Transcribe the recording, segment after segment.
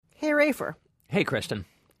Rafer. Hey, Kristen.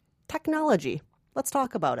 Technology. Let's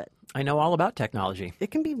talk about it. I know all about technology. It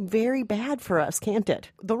can be very bad for us, can't it?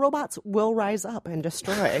 The robots will rise up and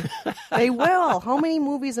destroy. They will. How many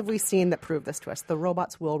movies have we seen that prove this to us? The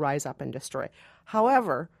robots will rise up and destroy.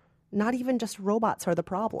 However, not even just robots are the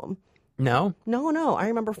problem. No? No. I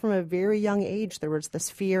remember from a very young age, there was this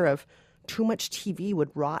fear of too much TV would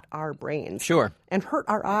rot our brains. Sure. And hurt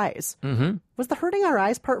our eyes. Mm-hmm. Was the hurting our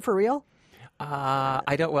eyes part for real?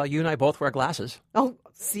 I don't. Well, you and I both wear glasses. Oh,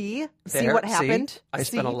 see There, what happened. See? I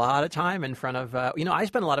spent a lot of time in front of. I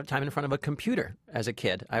spent a lot of time in front of a computer as a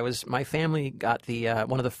kid. My family got the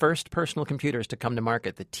one of the first personal computers to come to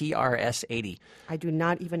market, the TRS-80. I do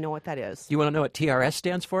not even know what that is. You want to know what TRS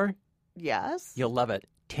stands for? Yes. You'll love it.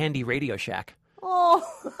 Tandy Radio Shack. Oh.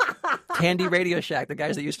 Tandy Radio Shack, the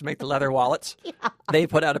guys that used to make the leather wallets. Yeah. They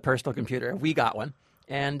put out a personal computer. We got one.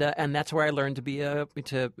 And that's where I learned to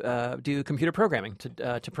do computer programming,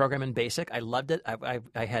 to program in BASIC. I loved it.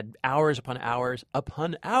 I had hours upon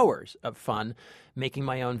hours of fun making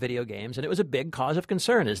my own video games, and it was a big cause of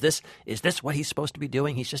concern. Is this what he's supposed to be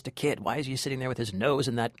doing? He's just a kid. Why is he sitting there with his nose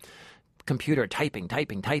in that computer typing?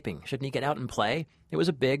 Shouldn't he get out and play? It was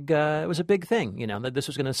a big thing, that this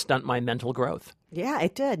was going to stunt my mental growth. Yeah,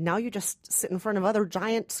 it did. Now you just sit in front of other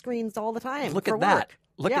giant screens all the time. Look at that.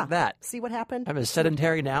 Look at that. See what happened? I'm as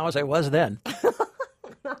sedentary now as I was then.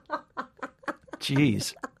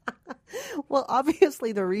 Jeez. Well,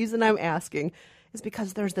 obviously the reason I'm asking is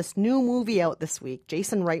because there's this new movie out this week,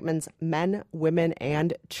 Jason Reitman's Men, Women,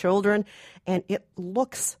 and Children, and it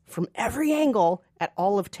looks from every angle at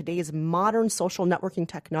all of today's modern social networking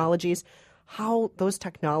technologies, how those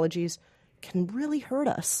technologies can really hurt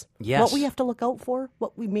us. Yes. What we have to look out for,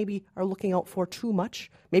 what we maybe are looking out for too much,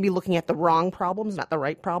 maybe looking at the wrong problems, not the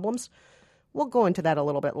right problems. We'll go into that a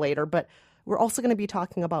little bit later, but we're also going to be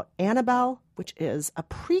talking about Annabelle, which is a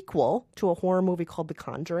prequel to a horror movie called The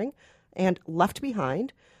Conjuring, and Left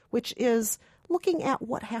Behind, which is looking at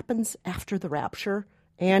what happens after the rapture,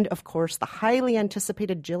 and, of course, the highly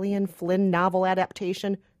anticipated Gillian Flynn novel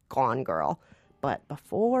adaptation, Gone Girl. But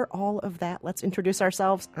before all of that, let's introduce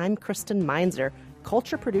ourselves. I'm Kristen Meinzer,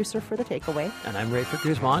 culture producer for The Takeaway. And I'm Rafer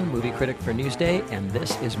Guzman, movie critic for Newsday, and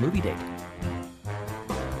this is Movie Date.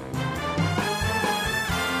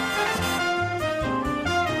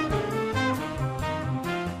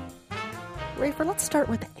 Rafer, let's start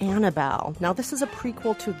with Annabelle. Now, this is a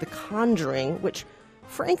prequel to The Conjuring, which,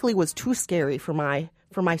 frankly, was too scary for my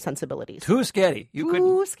sensibilities. Too scary.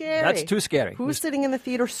 Too scary. That's too scary. Who's sitting in the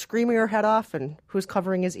theater screaming her head off, and who's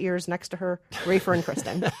covering his ears next to her? Rafer and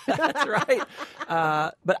Kristen. That's right.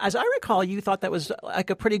 But as I recall, you thought that was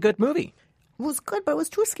like a pretty good movie. It was good, but it was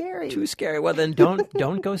too scary. Too scary. Well, then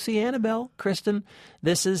don't go see Annabelle, Kristen.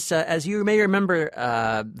 This is, as you may remember,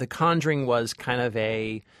 The Conjuring was kind of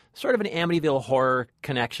a sort of an Amityville horror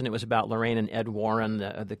connection. It was about Lorraine and Ed Warren,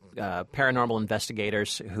 the paranormal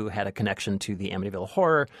investigators who had a connection to the Amityville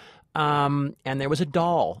horror. And there was a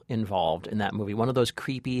doll involved in that movie, one of those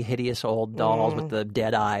creepy, hideous old dolls with the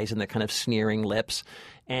dead eyes and the kind of sneering lips.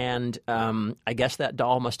 And I guess that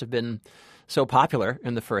doll must have been so popular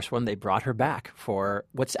in the first one, they brought her back for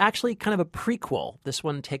what's actually kind of a prequel. This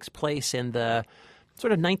one takes place in the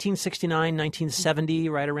sort of 1969, 1970,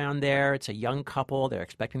 right around there. It's a young couple. They're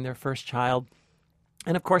expecting their first child.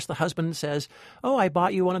 And, of course, the husband says, "Oh, I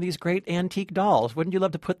bought you one of these great antique dolls. Wouldn't you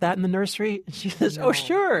love to put that in the nursery?" And she says, "Oh,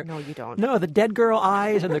 sure." No, you don't. No, the dead girl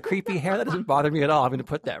eyes and the creepy hair, that doesn't bother me at all. I'm going to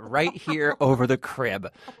put that right here over the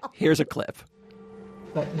crib. Here's a clip.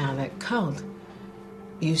 But now that cult,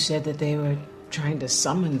 you said that they were trying to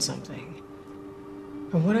summon something.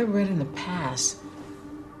 From what I've read in the past,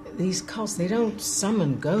 these cults, they don't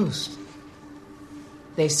summon ghosts.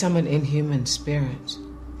 They summon inhuman spirits.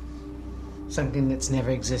 Something that's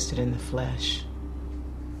never existed in the flesh.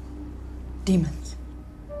 Demons.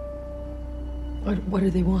 What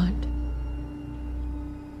do they want?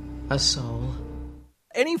 A soul.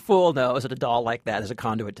 Any fool knows that a doll like that is a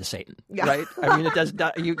conduit to Satan, right? I mean, it does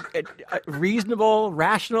not, reasonable,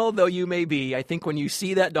 rational though you may be, I think when you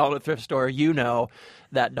see that doll at a thrift store, you know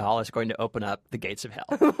that doll is going to open up the gates of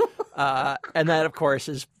hell. And that, of course,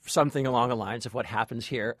 is something along the lines of what happens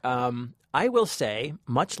here. I will say,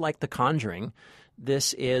 much like The Conjuring,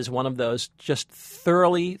 this is one of those just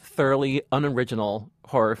thoroughly, thoroughly unoriginal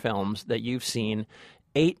horror films that you've seen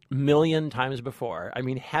 8 million times before. I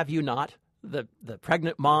mean, have you not? The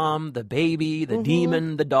pregnant mom, the baby, the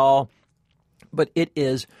demon, the doll. But it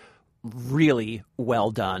is really well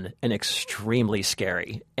done and extremely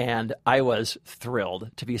scary. And I was thrilled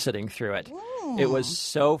to be sitting through it. It was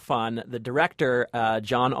so fun. The director,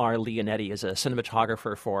 John R. Leonetti, is a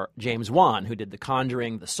cinematographer for James Wan, who did The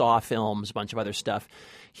Conjuring, the Saw films, a bunch of other stuff.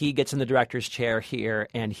 He gets in the director's chair here,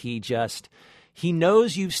 and he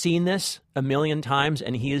knows you've seen this a million times,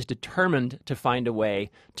 and he is determined to find a way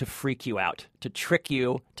to freak you out, to trick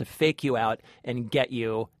you, to fake you out, and get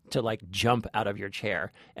you to like jump out of your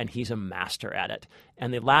chair. And he's a master at it.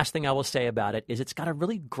 And the last thing I will say about it is it's got a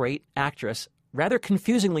really great actress, rather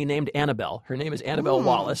confusingly named Annabelle. Her name is Annabelle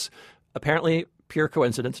Wallace. Apparently, pure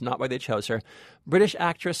coincidence, not why they chose her. British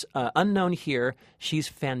actress, unknown here. She's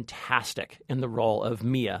fantastic in the role of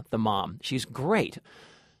Mia, the mom. She's great.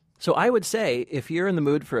 So I would say, if you're in the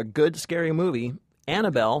mood for a good, scary movie,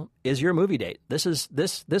 Annabelle is your movie date. This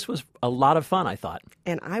was a lot of fun, I thought.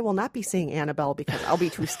 And I will not be seeing Annabelle because I'll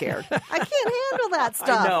be too scared. I can't handle that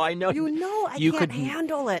stuff. I know. You know I can't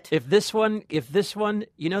handle it. If this one,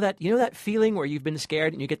 you know that feeling where you've been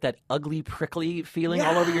scared and you get that ugly, prickly feeling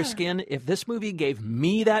all over your skin? If this movie gave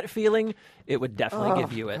me that feeling, it would definitely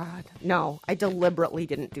give you it. God. No, I deliberately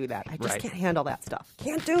didn't do that. I just can't handle that stuff.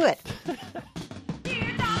 Can't do it.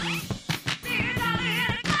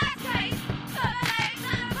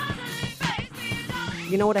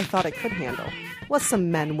 You know what I thought I could handle? Was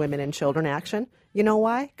some men, women, and children action. You know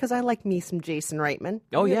why? Because I like me some Jason Reitman.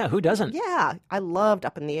 Oh, yeah. Who doesn't? Yeah. I loved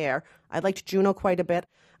Up in the Air. I liked Juno quite a bit.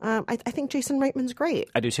 I think Jason Reitman's great.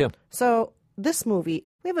 I do, too. So this movie,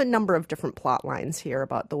 we have a number of different plot lines here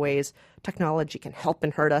about the ways technology can help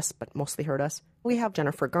and hurt us, but mostly hurt us. We have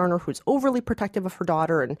Jennifer Garner, who's overly protective of her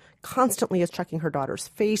daughter and constantly is checking her daughter's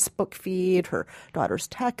Facebook feed, her daughter's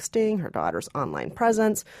texting, her daughter's online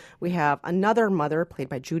presence. We have another mother, played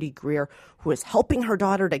by Judy Greer, who is helping her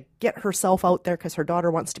daughter to get herself out there because her daughter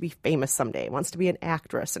wants to be famous someday, wants to be an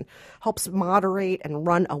actress, and helps moderate and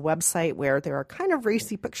run a website where there are kind of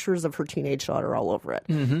racy pictures of her teenage daughter all over it.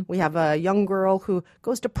 Mm-hmm. We have a young girl who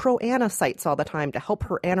goes to pro-Anna sites all the time to help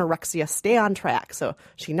her anorexia stay on track so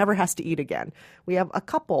she never has to eat again. We have a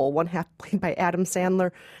couple, one half played by Adam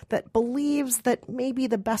Sandler, that believes that maybe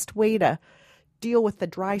the best way to deal with the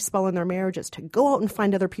dry spell in their marriage is to go out and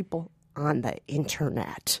find other people on the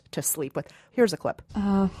internet to sleep with. Here's a clip.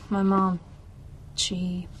 My mom,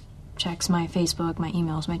 she checks my Facebook, my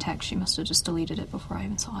emails, my texts. She must have just deleted it before I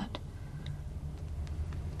even saw it.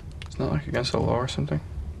 It's not like against the law or something?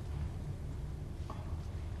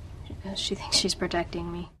 She thinks she's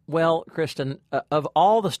protecting me. Well, Kristen, of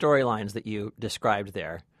all the storylines that you described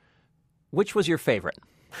there, which was your favorite?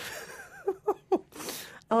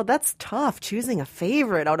 Oh, that's tough, choosing a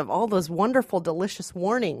favorite out of all those wonderful, delicious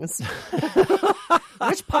warnings.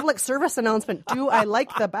 Which public service announcement do I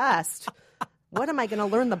like the best? What am I going to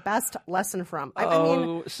learn the best lesson from?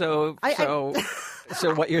 So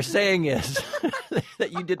what you're saying is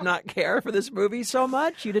that you did not care for this movie so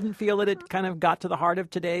much? You didn't feel that it kind of got to the heart of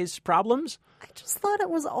today's problems? I just thought it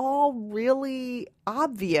was all really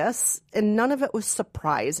obvious, and none of it was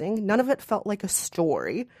surprising. None of it felt like a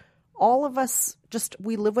story. All of us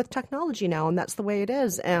we live with technology now, and that's the way it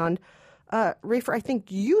is. And Rafer, I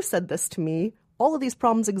think you said this to me. All of these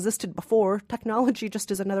problems existed before. Technology just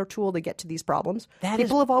is another tool to get to these problems.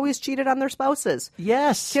 People have always cheated on their spouses.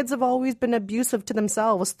 Yes. Kids have always been abusive to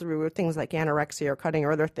themselves through things like anorexia or cutting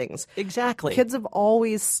or other things. Exactly. Kids have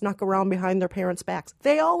always snuck around behind their parents' backs.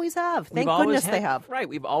 They always have. Thank goodness they have. Right.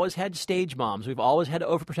 We've always had stage moms. We've always had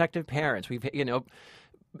overprotective parents.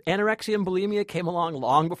 Anorexia and bulimia came along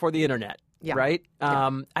long before the internet. Yeah. Right?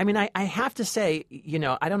 Yeah. I have to say,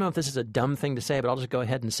 I don't know if this is a dumb thing to say, but I'll just go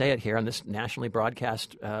ahead and say it here on this nationally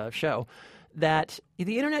broadcast show, that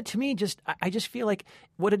the internet to me I just feel like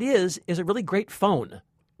what it is a really great phone,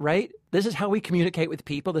 right? This is how we communicate with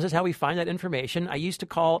people. This is how we find that information. I used to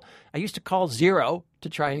call Zero to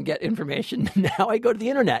try and get information. Now I go to the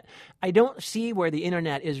internet. I don't see where the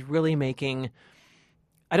internet is really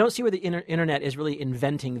internet is really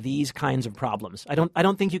inventing these kinds of problems. I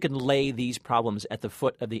don't think you can lay these problems at the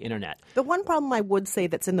foot of the internet. The one problem I would say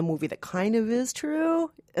that's in the movie that kind of is true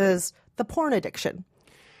is the porn addiction.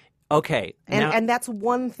 Okay. And that's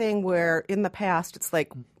one thing where in the past it's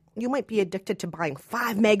like you might be addicted to buying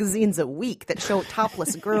 5 magazines a week that show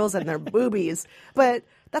topless girls and their boobies, but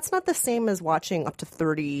that's not the same as watching up to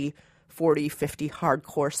 30, 40, 50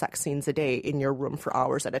 hardcore sex scenes a day in your room for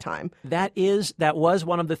hours at a time. That was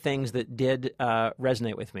one of the things that did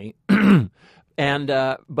resonate with me.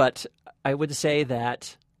 But I would say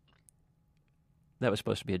that was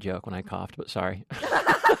supposed to be a joke when I coughed, but sorry.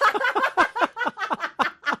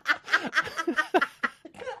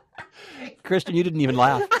 Kristen, you didn't even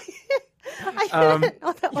laugh. I didn't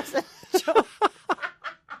know that was a joke.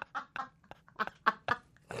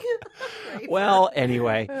 Well,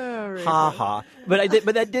 anyway, ha ha. But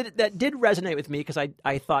that did resonate with me because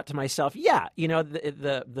I thought to myself, yeah,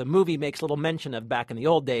 the movie makes little mention of back in the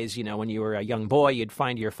old days, when you were a young boy, you'd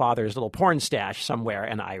find your father's little porn stash somewhere,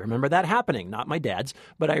 and I remember that happening, not my dad's,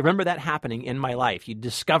 but I remember that happening in my life. You'd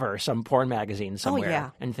discover some porn magazine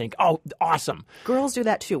somewhere and think, oh, awesome. Girls do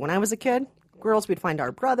that too. When I was a kid, girls, we'd find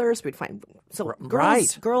our brothers,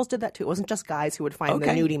 girls did that too. It wasn't just guys who would find the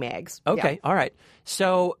nudie mags. Okay, yeah. All right.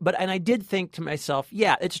 So, and I did think to myself,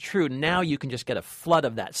 yeah, it's true. Now you can just get a flood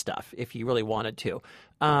of that stuff if you really wanted to.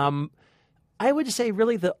 I would say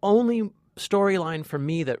really the only storyline for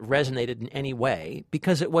me that resonated in any way,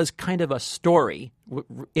 because it was kind of a story,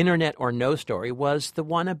 internet or no story, was the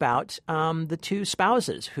one about the two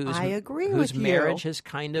spouses whose marriage has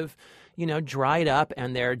kind of dried up,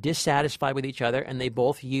 and they're dissatisfied with each other, and they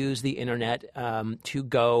both use the internet to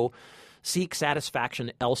go seek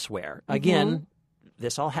satisfaction elsewhere. Again,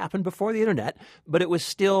 this all happened before the internet, but it was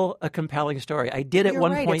still a compelling story. I did at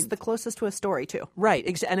one point. It's the closest to a story too. Right,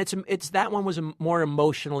 and it's that one was more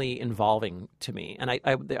emotionally involving to me, and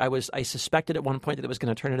I suspected at one point that it was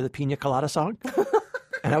going to turn into the Pina Colada song,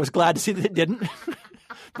 and I was glad to see that it didn't.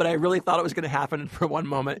 But I really thought it was going to happen for one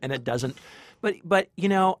moment, and it doesn't. But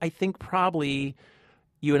I think probably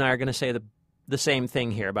you and I are going to say the same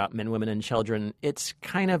thing here about men, women, and children. It's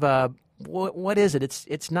kind of a what is it?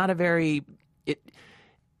 It's not a very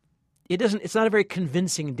it's not a very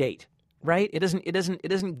convincing date, right? It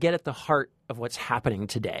doesn't get at the heart of what's happening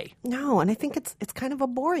today. No, and I think it's kind of a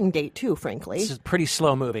boring date too, frankly. It's pretty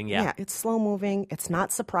slow moving, yeah. Yeah, it's slow moving. It's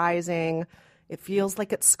not surprising. It feels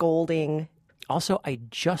like it's scolding. Also, I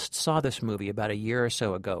just saw this movie about a year or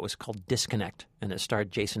so ago. It was called Disconnect, and it starred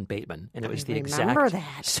Jason Bateman. And it was the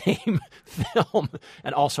exact same film,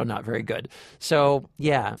 and also not very good. So,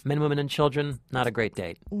 yeah, men, women, and children, not a great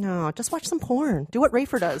date. No, just watch some porn. Do what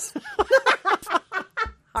Rafer does.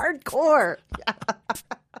 Hardcore.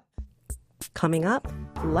 Coming up,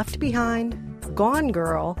 Left Behind, Gone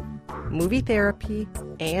Girl, movie therapy,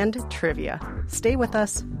 and trivia. Stay with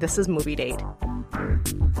us. This is Movie Date.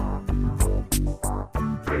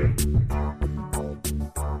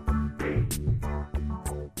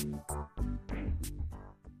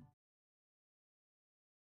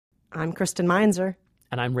 I'm Kristen Meinzer.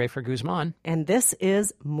 And I'm Rafer Guzman. And this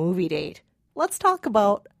is Movie Date. Let's talk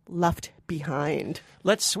about Left Behind.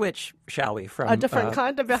 Let's switch, shall we, from... a different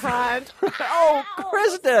kind of behind. Oh,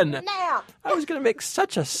 Kristen! Snap! I was going to make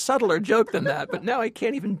such a subtler joke than that, but now I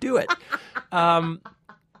can't even do it.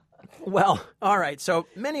 Well, all right. So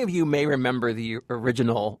many of you may remember the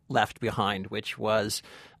original Left Behind, which was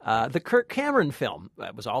the Kirk Cameron film.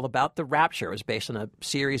 It was all about the rapture. It was based on a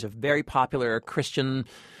series of very popular Christian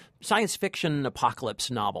science fiction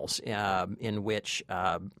apocalypse novels in which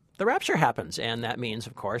the rapture happens. And that means,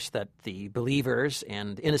 of course, that the believers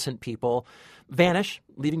and innocent people vanish,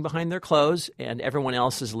 leaving behind their clothes, and everyone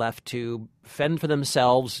else is left to fend for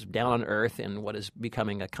themselves down on Earth in what is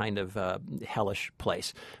becoming a kind of hellish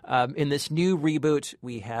place. In this new reboot,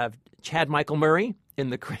 we have Chad Michael Murray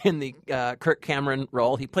in the Kirk Cameron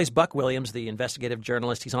role. He plays Buck Williams, the investigative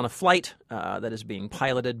journalist. He's on a flight that is being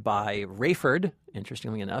piloted by Rayford,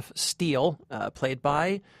 interestingly enough, Steele, played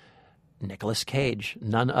by Nicolas Cage,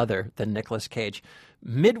 none other than Nicolas Cage.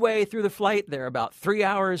 Midway through the flight, they're about 3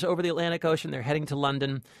 hours over the Atlantic Ocean. They're heading to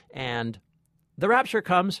London, and the rapture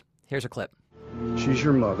comes. Here's a clip. She's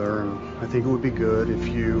your mother, and I think it would be good if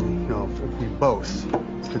if we both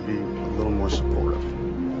could be a little more supportive.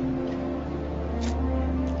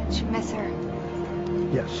 Don't you miss her?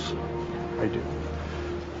 Yes, I do.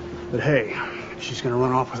 But hey, if she's going to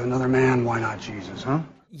run off with another man, why not Jesus, huh?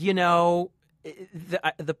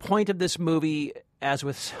 The point of this movie, as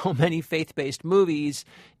with so many faith-based movies,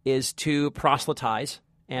 is to proselytize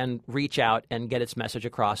and reach out and get its message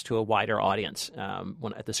across to a wider audience.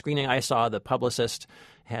 At the screening I saw, the publicist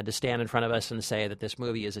had to stand in front of us and say that this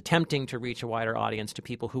movie is attempting to reach a wider audience, to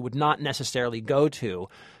people who would not necessarily go to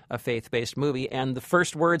a faith-based movie. And the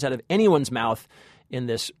first words out of anyone's mouth in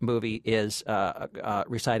this movie is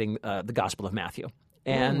reciting the Gospel of Matthew.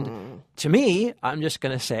 And to me, I'm just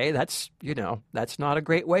going to say that's not a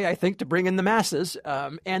great way, I think, to bring in the masses.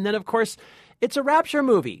 And then, of course, it's a rapture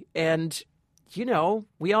movie. And,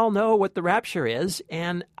 we all know what the rapture is.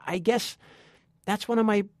 And I guess that's one of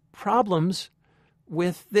my problems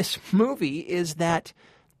with this movie, is that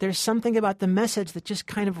there's something about the message that just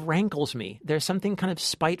kind of rankles me. There's something kind of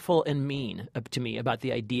spiteful and mean to me about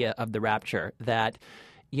the idea of the rapture that,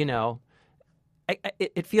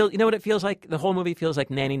 it feels, what it feels like? The whole movie feels like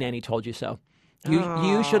Nanny Nanny Told You So.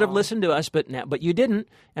 You should have listened to us, but you didn't,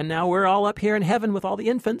 and now we're all up here in heaven with all the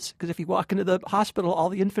infants, because if you walk into the hospital, all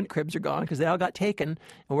the infant cribs are gone because they all got taken,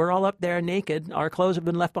 and we're all up there naked. Our clothes have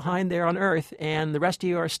been left behind there on Earth, and the rest of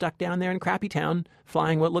you are stuck down there in Crappy Town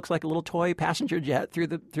flying what looks like a little toy passenger jet through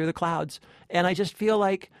the clouds. And I just feel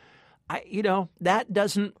like, that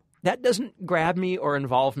doesn't grab me or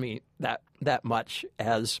involve me that much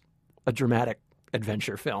as a dramatic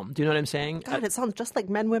adventure film. Do you know what I'm saying? God, it sounds just like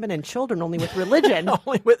Men, Women, and Children, only with religion.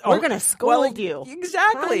 We're going to scold well, you.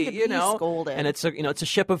 Exactly. Time to be scolded. And it's a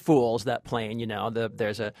ship of fools, that plane.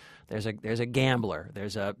 There's a gambler.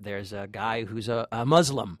 There's a guy who's a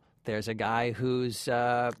Muslim. There's a guy who's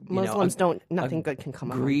Muslims nothing good can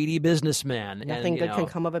come of greedy businessman. Nothing good can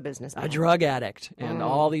come of a businessman. A drug addict, and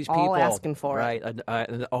all these people all asking for it.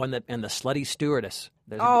 And the slutty stewardess.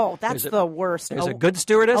 That's the worst. There's a good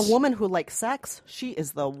stewardess. A woman who likes sex, she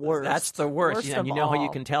is the worst. That's the worst. And you know how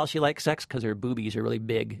you can tell she likes sex? Because her boobies are really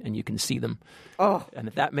big and you can see them. Oh. And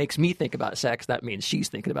if that makes me think about sex, that means she's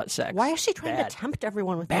thinking about sex. Why is she trying to tempt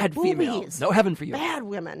everyone with bad boobies? female? No heaven for you. Bad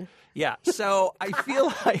women. Yeah. So I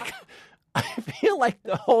feel like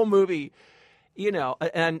the whole movie,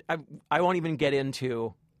 and I won't even get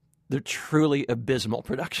into the truly abysmal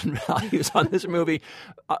production values on this movie.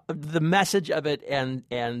 The message of it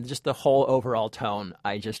and just the whole overall tone,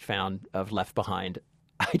 I just found of Left Behind.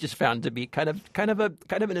 I just found to be kind of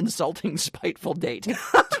an insulting, spiteful date. Do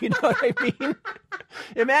you know what I mean?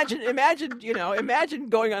 Imagine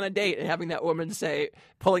going on a date and having that woman say,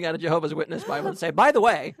 pulling out a Jehovah's Witness Bible and say, "By the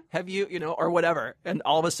way, have you, or whatever," and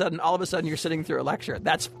all of a sudden you're sitting through a lecture.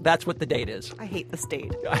 That's what the date is. I hate this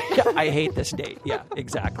date. I hate this date. Yeah,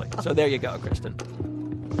 exactly. So there you go, Kristen.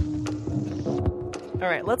 All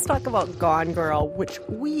right, let's talk about Gone Girl, which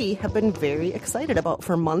we have been very excited about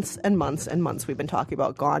for months and months and months. We've been talking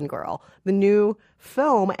about Gone Girl, the new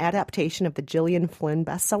film adaptation of the Gillian Flynn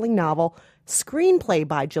best-selling novel, screenplay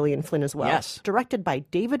by Gillian Flynn as well. Yes. Directed by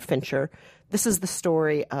David Fincher. This is the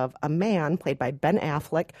story of a man, played by Ben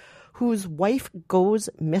Affleck, whose wife goes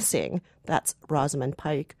missing. That's Rosamund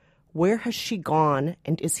Pike. Where has she gone,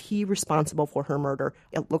 and is he responsible for her murder?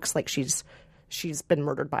 It looks like she's been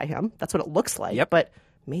murdered by him. That's what it looks like. Yep. But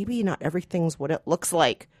maybe not everything's what it looks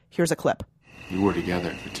like. Here's a clip. You were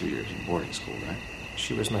together for 2 years in boarding school, right?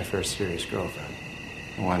 She was my first serious girlfriend.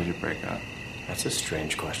 Why did you break up? That's a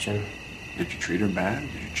strange question. Did you treat her bad?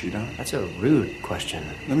 Did you cheat on her? That's a rude question.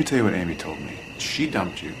 Let me tell you what Amy told me. She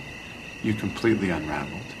dumped you. You completely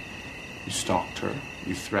unraveled. You stalked her.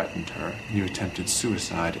 You threatened her. You attempted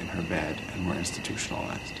suicide in her bed and were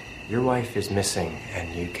institutionalized. Your wife is missing,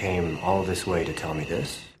 and you came all this way to tell me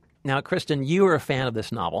this? Now, Kristen, you were a fan of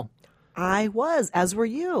this novel. I was, as were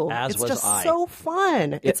you. As it's was just I. so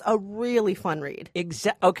fun. It's a really fun read.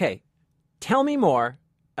 Okay. Tell me more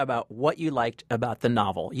about what you liked about the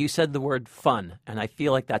novel. You said the word fun, and I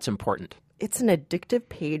feel like that's important. It's an addictive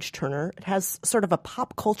page-turner. It has sort of a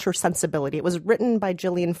pop culture sensibility. It was written by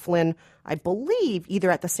Gillian Flynn, I believe, either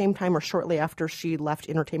at the same time or shortly after she left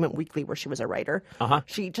Entertainment Weekly, where she was a writer. Uh-huh.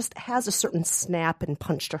 She just has a certain snap and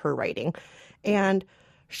punch to her writing. And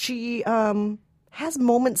she has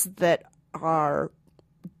moments that are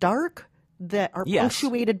dark, that are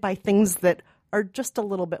punctuated by things that are just a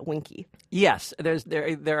little bit winky. Yes,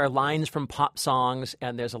 there are lines from pop songs,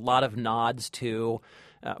 and there's a lot of nods to...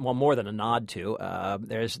 more than a nod to.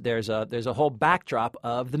 There's a whole backdrop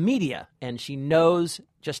of the media, and she knows,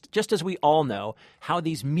 just as we all know, how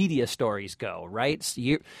these media stories go. Right? So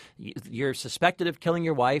you're suspected of killing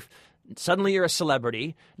your wife. Suddenly you're a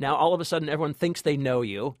celebrity. Now all of a sudden everyone thinks they know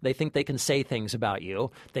you. They think they can say things about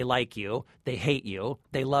you. They like you. They hate you.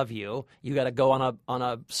 They love you. You got to go on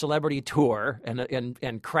a celebrity tour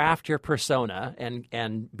and craft your persona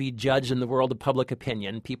and be judged in the world of public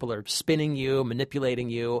opinion. People are spinning you, manipulating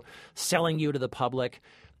you, selling you to the public.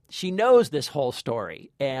 She knows this whole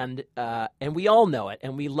story, and we all know it,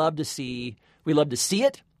 and we love to see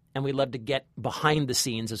it, and we love to get behind the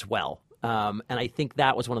scenes as well. And I think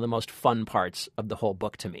that was one of the most fun parts of the whole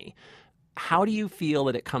book to me. How do you feel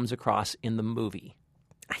that it comes across in the movie?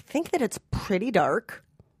 I think that it's pretty dark.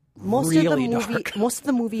 Most of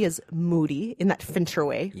the movie is moody in that Fincher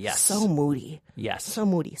way. Yes. So moody. Yes. So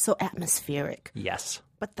moody. So atmospheric. Yes.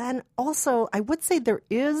 But then also, I would say there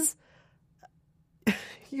is...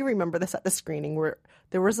 You remember this at the screening where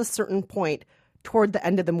there was a certain point toward the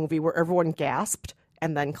end of the movie where everyone gasped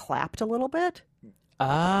and then clapped a little bit.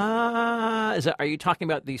 Are you talking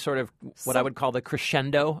about the sort of what I would call the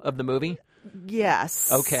crescendo of the movie?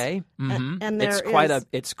 Yes. Okay. Mm-hmm. And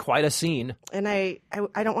it's quite a scene. And I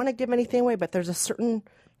don't want to give anything away, but there's a certain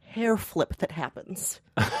hair flip that happens.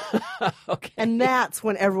 Okay. And that's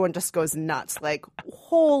when everyone just goes nuts. Like,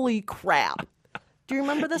 holy crap. Do you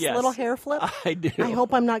remember this Yes. little hair flip? I do.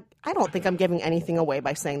 I don't think I'm giving anything away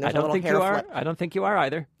by saying there's I don't a little think hair you are. flip. I don't think you are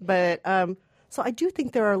either. But, so I do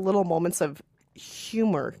think there are little moments of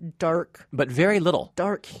humor, dark But very little.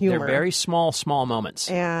 humor. They're very small moments.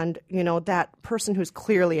 And, that person who's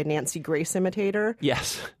clearly a Nancy Grace imitator,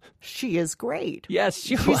 Yes. she is great. Yes,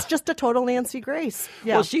 She's just a total Nancy Grace.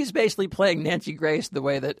 Yeah. Well, she's basically playing Nancy Grace the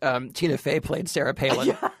way that Tina Fey played Sarah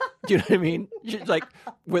Palin. Do you know what I mean? She's like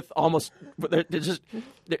with almost,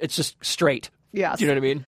 it's just straight. Yes. Do you know what I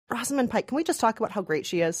mean? Rosamund Pike, can we just talk about how great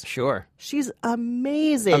she is? Sure. She's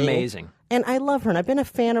amazing. Amazing. And I love her, and I've been a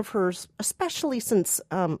fan of hers, especially since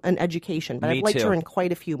An Education. But Me I've liked too. her in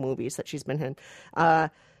quite a few movies that she's been in.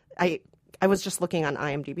 I was just looking on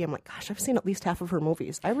IMDb. I'm like, gosh, I've seen at least half of her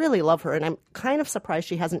movies. I really love her, and I'm kind of surprised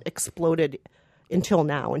she hasn't exploded until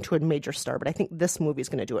now into a major star. But I think this movie is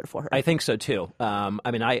going to do it for her. I think so too. I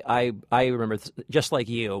remember just like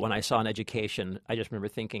you when I saw An Education. I just remember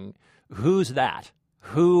thinking, "Who's that?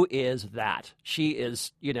 Who is that?" She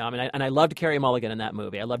is, and I loved Carey Mulligan in that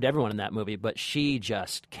movie. I loved everyone in that movie, but she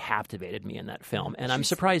just captivated me in that film. And I'm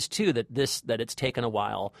surprised too that it's taken a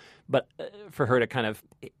while, but for her to kind of,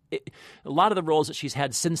 a lot of the roles that she's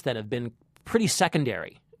had since then have been pretty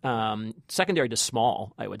secondary. Secondary to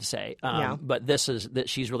small, I would say. But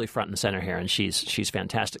she's really front and center here, and she's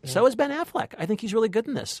fantastic. So is Ben Affleck. I think he's really good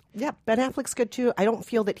in this. Yeah, Ben Affleck's good too. I don't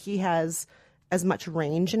feel that he has as much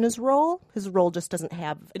range in his role. His role just doesn't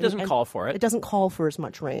have... It doesn't call for it. It doesn't call for as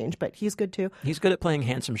much range, but he's good too. He's good at playing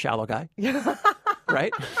handsome, shallow guy.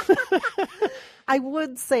 Right? I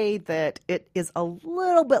would say that it is a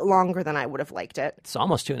little bit longer than I would have liked it. It's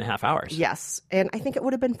almost 2.5 hours. Yes, and I think it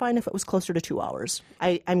would have been fine if it was closer to 2 hours.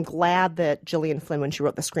 I'm glad that Gillian Flynn, when she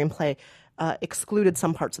wrote the screenplay, excluded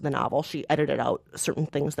some parts of the novel. She edited out certain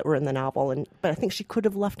things that were in the novel, but I think she could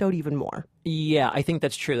have left out even more. Yeah, I think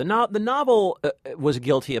that's true. The novel was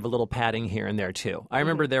guilty of a little padding here and there, too. I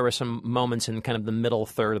remember there were some moments in kind of the middle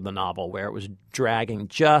third of the novel where it was dragging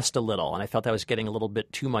just a little, and I felt I was getting a little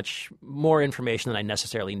bit too much more information than I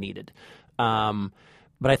necessarily needed.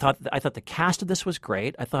 But I thought the cast of this was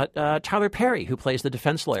great. I thought Tyler Perry, who plays the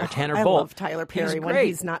defense lawyer, Tanner Bolt. I love Tyler Perry when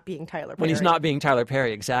he's not being Tyler Perry. When he's not being Tyler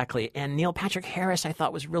Perry, exactly. And Neil Patrick Harris, I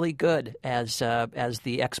thought, was really good as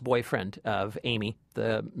the ex-boyfriend of Amy,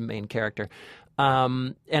 the main character,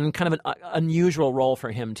 and kind of an unusual role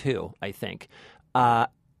for him too. I think. I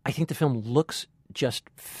think the film looks just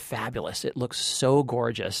fabulous. It looks so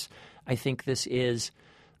gorgeous. I think this is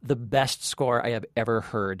the best score I have ever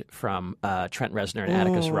heard from Trent Reznor and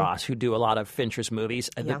Atticus Ross, who do a lot of Fincher's movies.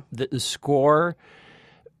 Yeah. The score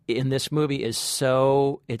in this movie is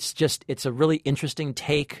it's a really interesting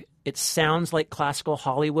take. It sounds like classical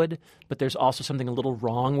Hollywood, but there's also something a little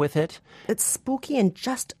wrong with it. It's spooky and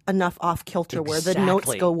just enough off-kilter where the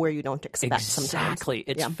notes go where you don't expect sometimes. Exactly.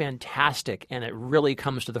 It's fantastic, and it really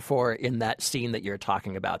comes to the fore in that scene that you're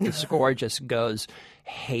talking about. The score just goes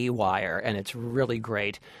haywire, and it's really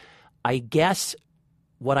great. I guess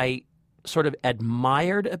what I sort of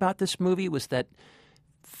admired about this movie was that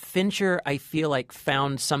Fincher, I feel like,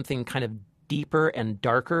 found something kind of deeper and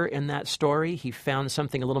darker in that story. He found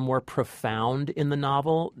something a little more profound in the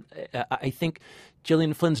novel. I think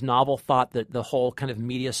Gillian Flynn's novel thought that the whole kind of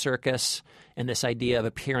media circus and this idea of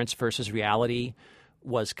appearance versus reality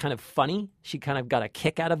was kind of funny. She kind of got a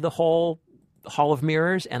kick out of the whole Hall of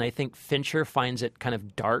Mirrors, and I think Fincher finds it kind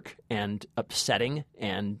of dark and upsetting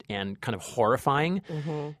and kind of horrifying.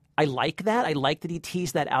 Mm-hmm. I like that. I like that he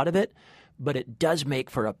teased that out of it, but it does make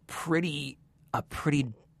for a pretty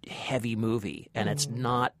heavy movie, and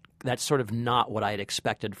that's sort of not what I had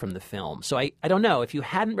expected from the film. So I don't know. If you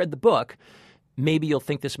hadn't read the book, maybe you'll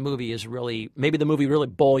think this movie maybe the movie really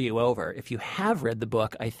bowl you over. If you have read the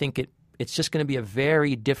book, I think it's just going to be a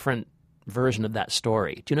very different version of that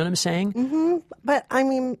story. Do you know what I'm saying? Mm-hmm. But I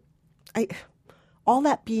mean, all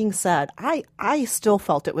that being said, I still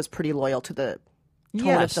felt it was pretty loyal to the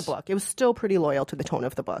tone of the book. It was still pretty loyal to the tone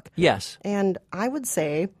of the book. Yes. And I would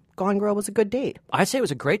say Gone Girl was a good date. I'd say it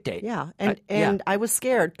was a great date. Yeah. And I was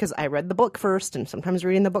scared because I read the book first, and sometimes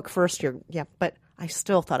reading the book first, but I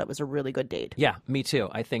still thought it was a really good date. Yeah, me too.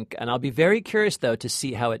 I think, and I'll be very curious, though, to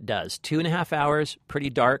see how it does. 2.5 hours,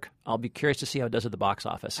 pretty dark. I'll be curious to see how it does at the box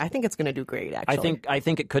office. I think it's going to do great, actually. I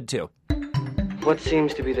think it could, too. What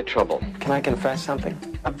seems to be the trouble? Can I confess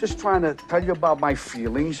something? I'm just trying to tell you about my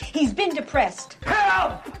feelings. He's been depressed.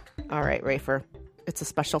 Help! All right, Rafer. It's a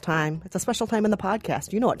special time. It's a special time in the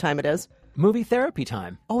podcast. You know what time it is. Movie therapy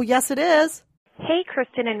time. Oh, yes, it is. Hey,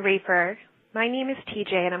 Kristen and Rafer. My name is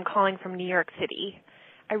TJ, and I'm calling from New York City.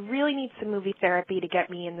 I really need some movie therapy to get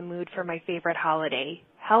me in the mood for my favorite holiday,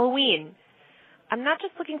 Halloween. I'm not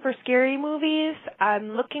just looking for scary movies,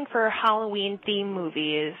 I'm looking for Halloween-themed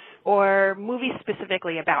movies, or movies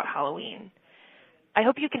specifically about Halloween. I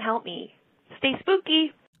hope you can help me. Stay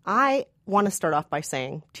spooky! I want to start off by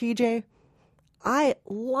saying, TJ, I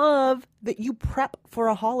love that you prep for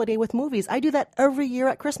a holiday with movies. I do that every year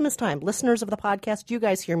at Christmas time. Listeners of the podcast, you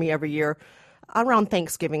guys hear me every year around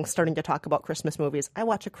Thanksgiving starting to talk about Christmas movies. I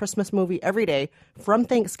watch a Christmas movie every day from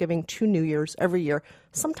Thanksgiving to New Year's every year,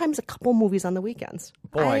 sometimes a couple movies on the weekends.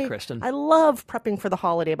 Boy, Kristen. I love prepping for the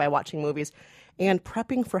holiday by watching movies and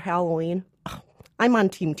prepping for Halloween. Oh, I'm on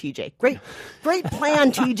Team TJ. Great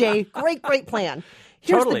plan, TJ. Great plan.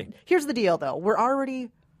 Here's the deal, though. We're already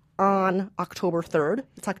on October 3rd.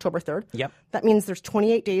 It's October 3rd. Yep. That means there's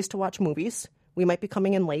 28 days to watch movies. We might be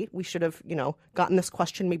coming in late. We should have, gotten this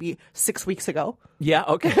question maybe 6 weeks ago. Yeah,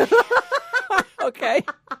 okay. Okay.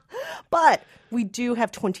 But we do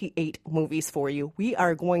have 28 movies for you. We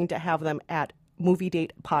are going to have them at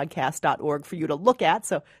moviedatepodcast.org for you to look at.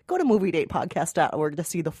 So go to moviedatepodcast.org to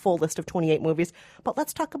see the full list of 28 movies. But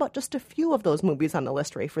let's talk about just a few of those movies on the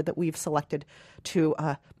list, Rafer, that we've selected to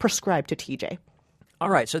prescribe to TJ. All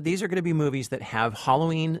right, so these are going to be movies that have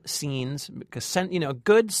Halloween scenes, because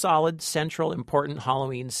good, solid, central, important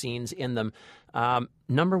Halloween scenes in them.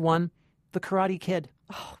 Number one, The Karate Kid.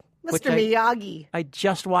 Oh, Mr. Miyagi. I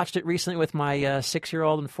just watched it recently with my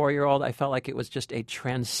 6-year-old and 4-year-old. I felt like it was just a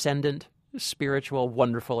transcendent, spiritual,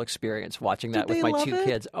 wonderful experience watching that with my 2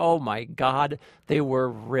 kids. Oh, my God. They were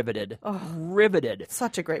riveted. Oh, riveted.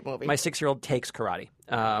 Such a great movie. My 6-year-old takes karate.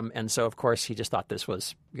 And so, of course, he just thought this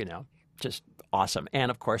was, just awesome.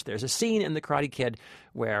 And, of course, there's a scene in The Karate Kid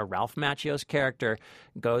where Ralph Macchio's character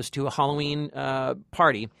goes to a Halloween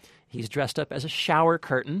party. He's dressed up as a shower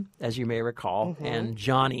curtain, as you may recall. Mm-hmm. And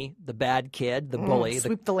Johnny, the bad kid, the bully.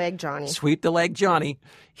 Sweep the leg, Johnny. Sweep the leg, Johnny.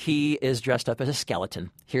 He is dressed up as a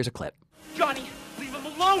skeleton. Here's a clip. Johnny, leave him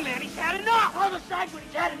alone, man. He's had enough. On the side when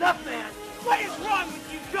he's had enough, man. What is wrong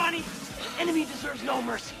with you, Johnny? Enemy deserves no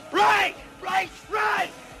mercy. Right.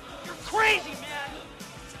 You're crazy, man.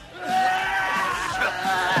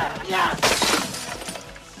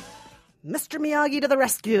 Mr. Miyagi to the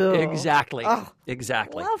rescue. Exactly. Oh,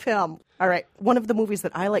 exactly. Love him. All right. One of the movies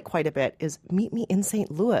that I like quite a bit is Meet Me in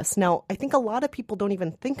St. Louis. Now, I think a lot of people don't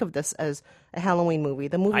even think of this as a Halloween movie.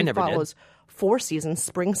 The movie follows 4 seasons,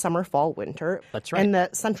 spring, summer, fall, winter. That's right. And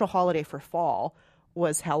the central holiday for fall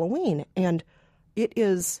was Halloween. And it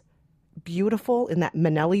is beautiful in that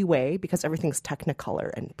Minnelli way because everything's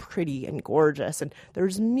Technicolor and pretty and gorgeous, and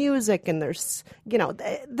there's music and there's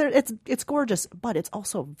it's gorgeous, but it's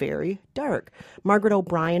also very dark. Margaret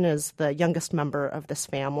O'Brien is the youngest member of this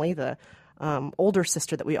family. The older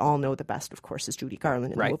sister that we all know the best, of course, is Judy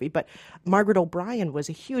Garland in the movie. But Margaret O'Brien was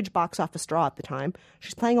a huge box office draw at the time.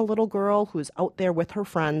 She's playing a little girl who's out there with her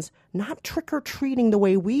friends, not trick-or-treating the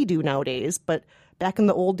way we do nowadays, but back in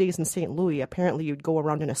the old days in St. Louis, apparently you'd go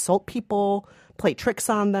around and assault people, play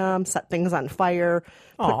tricks on them, set things on fire.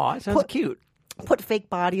 Aw, it sounds cute. Put fake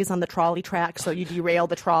bodies on the trolley tracks so you derail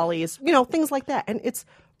the trolleys, things like that. And it's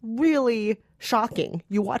really shocking.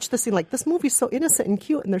 You watch the scene like, this movie's so innocent and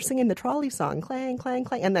cute, and they're singing the trolley song, clang, clang,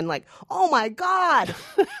 clang. And then like, oh my God,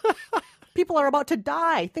 people are about to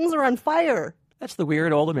die. Things are on fire. That's the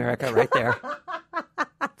weird old America right there.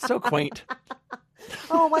 So quaint.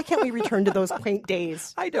 Oh, why can't we return to those quaint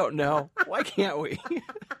days? I don't know. Why can't we?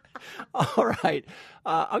 All right.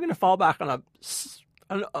 I'm going to fall back on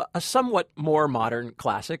a somewhat more modern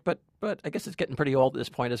classic, but I guess it's getting pretty old at this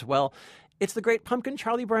point as well. It's The Great Pumpkin,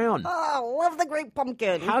 Charlie Brown. Oh, love The Great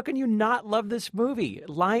Pumpkin. How can you not love this movie?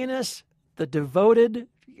 Linus, the devoted,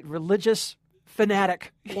 religious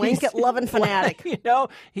fanatic. Blanket-loving fanatic.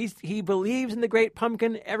 He believes in the Great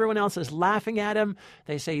Pumpkin. Everyone else is laughing at him.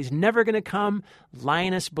 They say he's never going to come.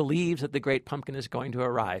 Linus believes that the Great Pumpkin is going to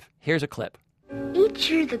arrive. Here's a clip. Each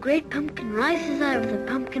year the Great Pumpkin rises out of the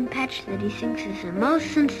pumpkin patch that he thinks is the most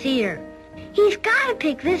sincere. He's got to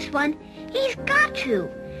pick this one. He's got to.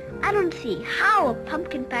 I don't see how a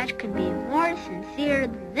pumpkin patch can be more sincere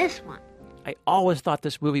than this one. I always thought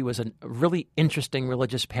this movie was a really interesting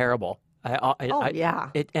religious parable. Yeah.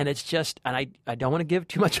 It's just, and I don't want to give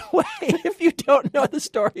too much away if you don't know the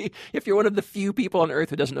story, if you're one of the few people on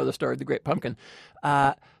Earth who doesn't know the story of the Great Pumpkin.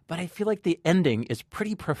 But I feel like the ending is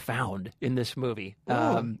pretty profound in this movie.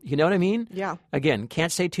 You know what I mean? Yeah. Again,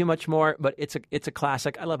 can't say too much more, but it's a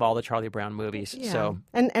classic. I love all the Charlie Brown movies. Yeah. So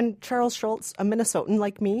and Charles Schultz, a Minnesotan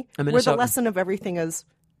like me, where the lesson of everything is,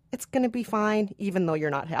 it's going to be fine, even though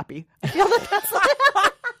you're not happy. I feel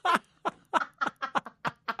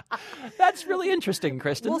That's really interesting,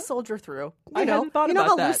 Kristen. We'll soldier through. I hadn't thought you know about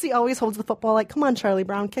how that. Lucy always holds the football like, come on, Charlie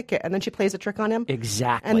Brown, kick it. And then she plays a trick on him.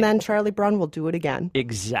 Exactly. And then Charlie Brown will do it again.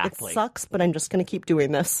 Exactly. It sucks, but I'm just going to keep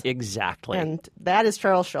doing this. Exactly. And that is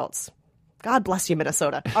Charles Schultz. God bless you,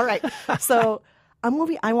 Minnesota. All right. So a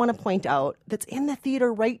movie I want to point out that's in the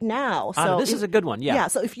theater right now. So this is a good one, yeah. Yeah,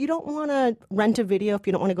 so if you don't want to rent a video, if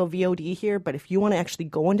you don't want to go VOD here, but if you want to actually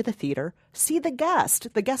go into the theater, see The Guest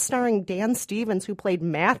starring Dan Stevens, who played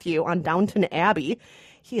Matthew on Downton Abbey.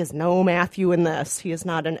 He is no Matthew in this. He is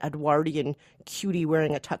not an Edwardian cutie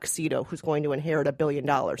wearing a tuxedo who's going to inherit $1 billion.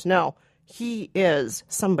 No, he is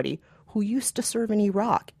somebody who used to serve in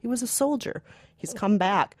Iraq. He was a soldier. He's come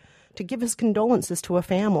back to give his condolences to a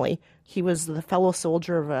family. He was the fellow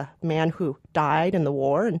soldier of a man who died in the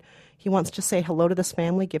war, and he wants to say hello to this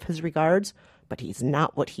family, give his regards, but he's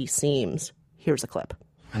not what he seems. Here's a clip.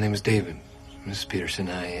 My name is David. Mrs. Peterson,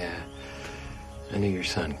 I knew your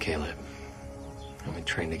son, Caleb. And we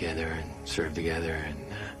trained together and served together, and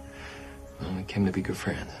well, we came to be good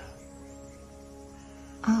friends.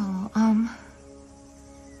 Oh,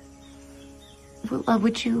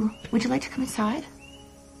 would you like to come inside?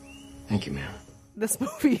 Thank you, ma'am. This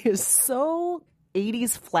movie is so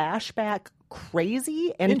 80s flashback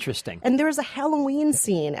crazy and interesting. And there's a Halloween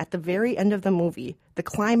scene at the very end of the movie, the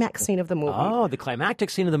climax scene of the movie. Oh, the climactic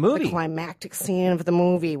scene of the movie. The climactic scene of the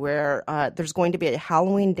movie where there's going to be a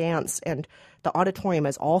Halloween dance and the auditorium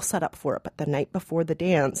is all set up for it. But the night before the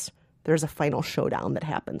dance, there's a final showdown that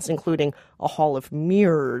happens, including a hall of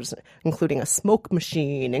mirrors, including a smoke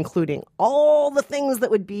machine, including all the things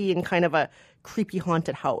that would be in kind of a creepy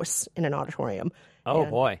haunted house in an auditorium. Oh,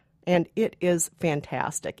 boy. And it is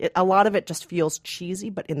fantastic. A lot of it just feels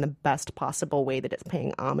cheesy, but in the best possible way that it's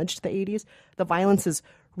paying homage to the 80s. The violence is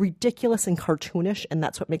ridiculous and cartoonish, and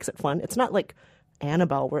that's what makes it fun. It's not like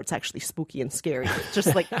Annabelle, where it's actually spooky and scary. It's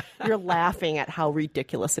just like you're laughing at how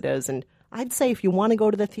ridiculous it is. And I'd say if you want to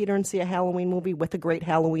go to the theater and see a Halloween movie with a great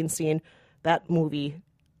Halloween scene, that movie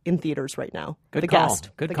in theaters right now. Good The call.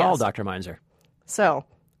 Guest. Good The call, Guest. Dr. Meinzer. So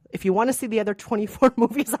if you want to see the other 24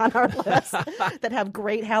 movies on our list that have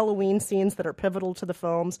great Halloween scenes that are pivotal to the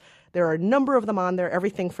films, there are a number of them on there,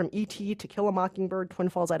 everything from E.T. to Kill a Mockingbird, Twin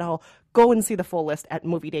Falls, Idaho. Go and see the full list at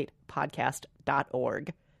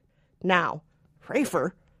moviedatepodcast.org. Now,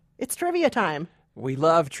 Rafer, it's trivia time. We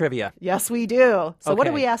love trivia. Yes, we do. So what did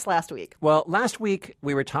Okay. we ask last week? Well, last week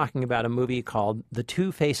we were talking about a movie called The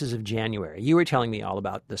Two Faces of January. You were telling me all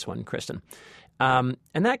about this one, Kristen. And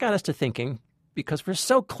that got us to thinking, because we're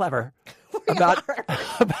so clever about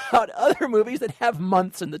other movies that have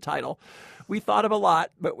months in the title. We thought of a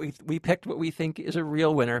lot, but we picked what we think is a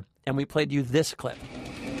real winner, and we played you this clip.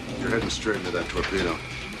 You're heading straight into that torpedo.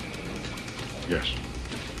 Yes.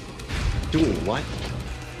 Doing what?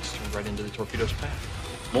 Just turn right into the torpedo's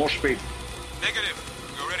path. More speed. Negative.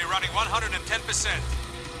 We're already running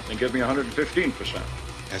 110%. Then give me 115%.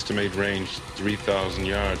 Estimate range 3,000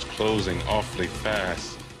 yards, closing awfully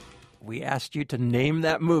fast. We asked you to name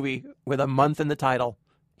that movie with a month in the title.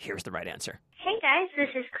 Here's the right answer. Hey guys, this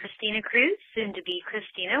is Christina Cruz, soon to be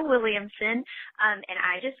Christina Williamson, and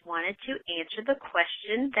I just wanted to answer the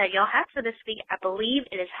question that y'all have for this week. I believe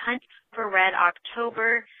it is Hunt for Red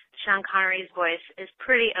October. Sean Connery's voice is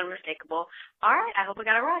pretty unmistakable. All right, I hope I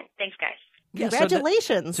got it right. Thanks, guys. Yeah,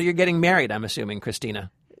 Congratulations. So you're getting married, I'm assuming,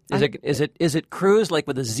 Christina. Is it Cruz like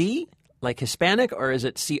with a Z, like Hispanic, or is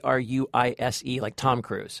it Cruise like Tom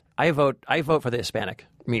Cruise? I vote for the Hispanic,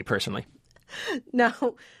 me personally. Now,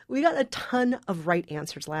 we got a ton of right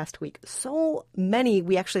answers last week. So many,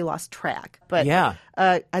 we actually lost track. But Yeah.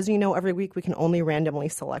 As you know, every week we can only randomly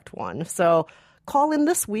select one. So call in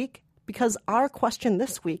this week, because our question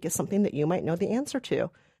this week is something that you might know the answer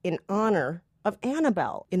to. In honor of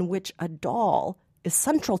Annabelle, in which a doll is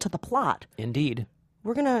central to the plot. Indeed.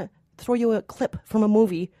 We're going to throw you a clip from a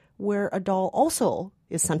movie where a doll also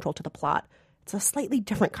is central to the plot. It's a slightly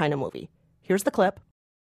different kind of movie. Here's the clip.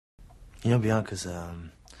 You know, Bianca's a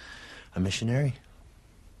missionary.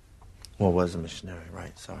 Well, was a missionary,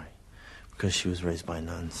 right, sorry. Because she was raised by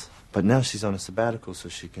nuns. But now she's on a sabbatical so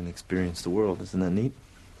she can experience the world. Isn't that neat?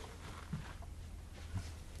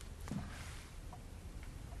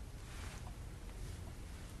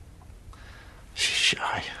 She's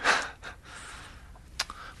shy.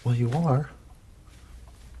 Well, you are.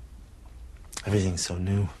 Everything's so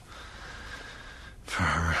new for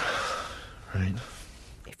her, right?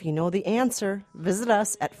 If you know the answer, visit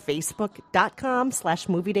us at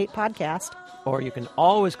facebook.com/moviedatepodcast. Or you can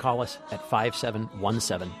always call us at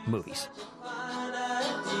 5717-MOVIES.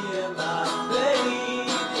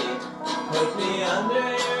 Put me under